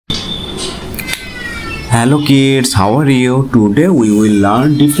Hello kids, how are you? Today we will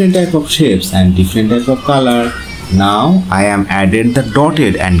learn different type of shapes and different type of color. Now I am added the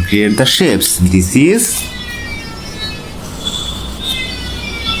dotted and create the shapes. This is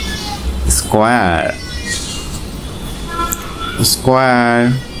square,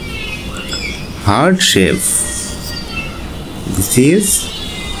 heart shape. This is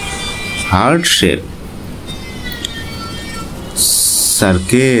heart shape.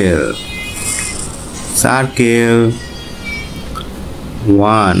 Circle.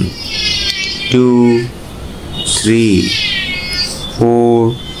 1 2 3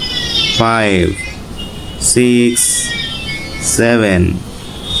 4 5 6 7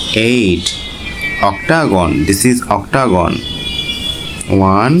 8 octagon. This is octagon.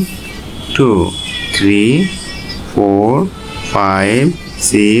 1 2 3 4 5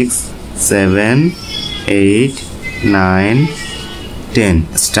 6 7 8 9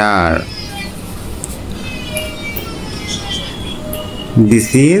 10 star.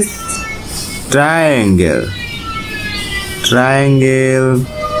 This is triangle.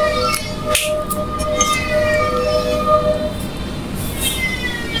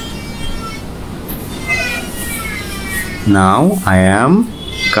 Now I am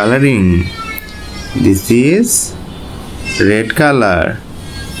coloring. This is red color.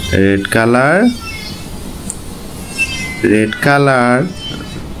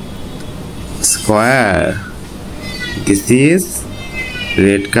 Square. This is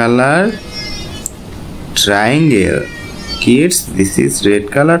red color triangle. Kids, this is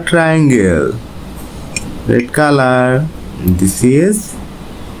red color triangle. Red color. This is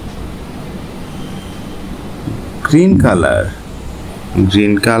green color.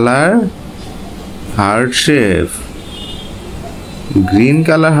 Heart shape. Green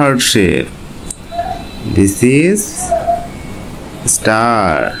color heart shape. This is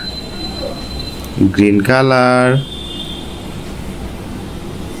star. Green color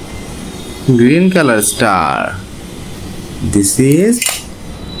star. This is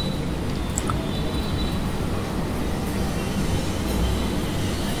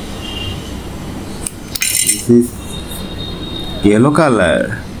yellow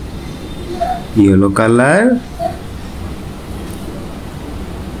color.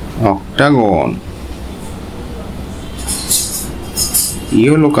 Octagon.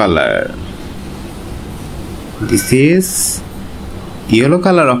 Yellow color. This is yellow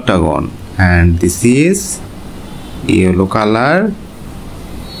color octagon. And this is yellow color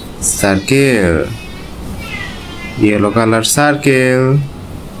circle.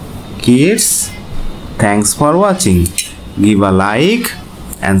 Kids, thanks for watching. Give a like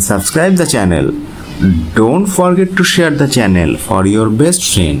and subscribe the channel. Don't forget to share the channel for your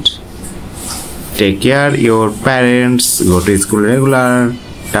best friend. Take care your parents. Go to school regular.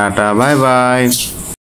 Tata, bye bye.